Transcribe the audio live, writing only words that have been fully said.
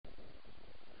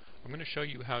I'm going to show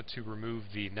you how to remove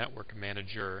the Network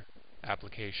Manager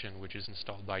application, which is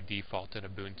installed by default in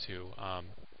Ubuntu.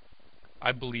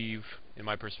 I believe, in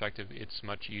my perspective, it's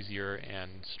much easier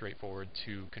and straightforward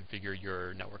to configure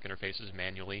your network interfaces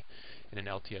manually in an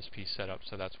LTSP setup,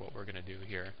 so that's what we're going to do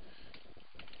here.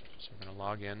 So we're going to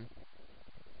log in.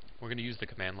 We're going to use the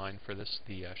command line for this,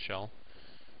 the shell.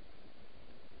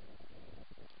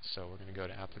 So we're going to go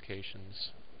to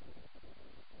Applications,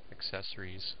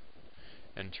 Accessories,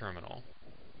 and Terminal.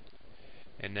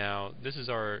 And now this is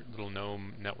our little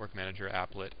GNOME Network Manager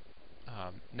applet.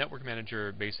 Network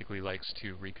Manager basically likes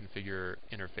to reconfigure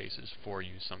interfaces for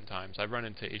you sometimes. I've run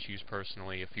into issues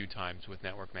personally a few times with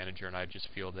Network Manager, and I just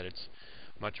feel that it's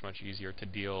much easier to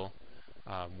deal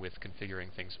with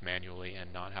configuring things manually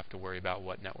and not have to worry about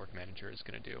what Network Manager is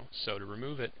going to do. So to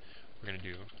remove it, we're going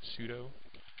to do sudo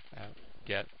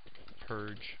get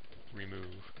purge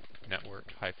remove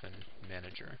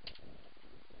network-manager.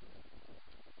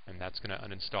 And that's going to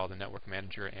uninstall the Network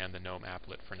Manager and the GNOME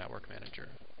applet for Network Manager.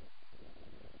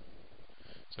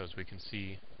 So as we can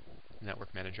see,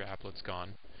 Network Manager applet's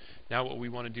gone. Now what we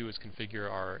want to do is configure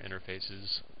our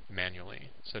interfaces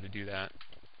manually. So to do that,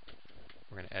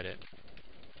 we're going to edit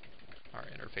our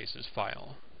interfaces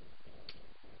file.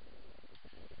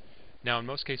 Now in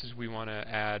most cases we want to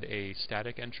add a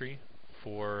static entry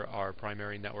for our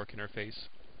primary network interface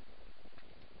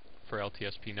for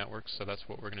LTSP networks, so that's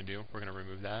what we're going to do. We're going to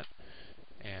remove that,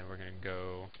 and we're going to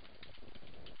go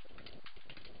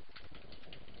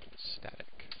static.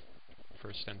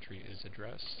 First entry is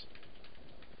address.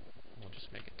 We'll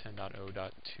just make it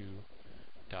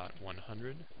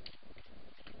 10.0.2.100.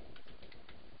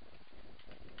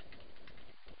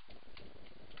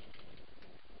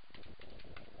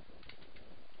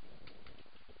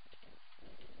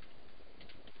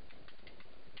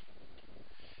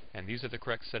 And these are the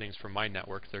correct settings for my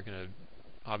network. They're going to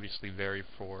obviously vary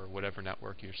for whatever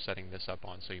network you're setting this up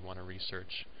on, so you want to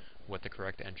research what the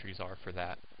correct entries are for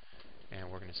that.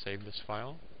 And we're going to save this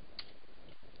file,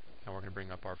 and we're going to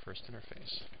bring up our first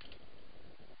interface.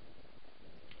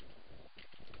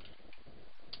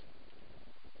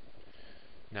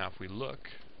 Now if we look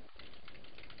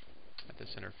at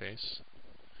this interface,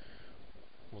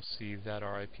 we'll see that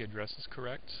our IP address is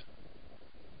correct.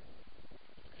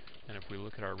 And if we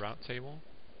look at our route table,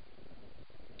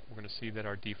 we're going to see that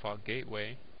our default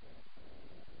gateway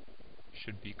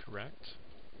should be correct.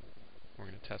 We're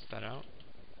going to test that out.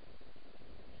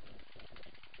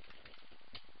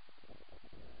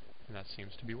 And that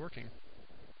seems to be working.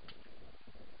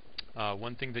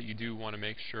 One thing that you do want to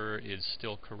make sure is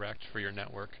still correct for your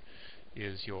network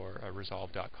is your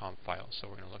resolve.conf file. So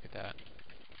we're going to look at that.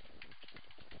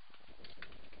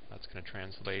 That's going to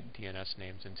translate DNS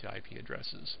names into IP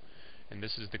addresses. And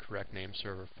this is the correct name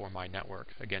server for my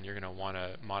network. Again, you're going to want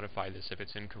to modify this if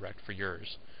it's incorrect for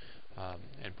yours,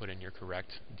 and put in your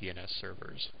correct DNS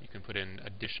servers. You can put in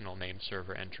additional name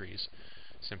server entries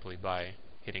simply by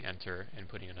hitting enter and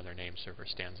putting another name server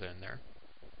stanza in there.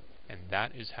 And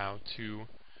that is how to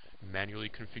manually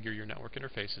configure your network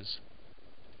interfaces.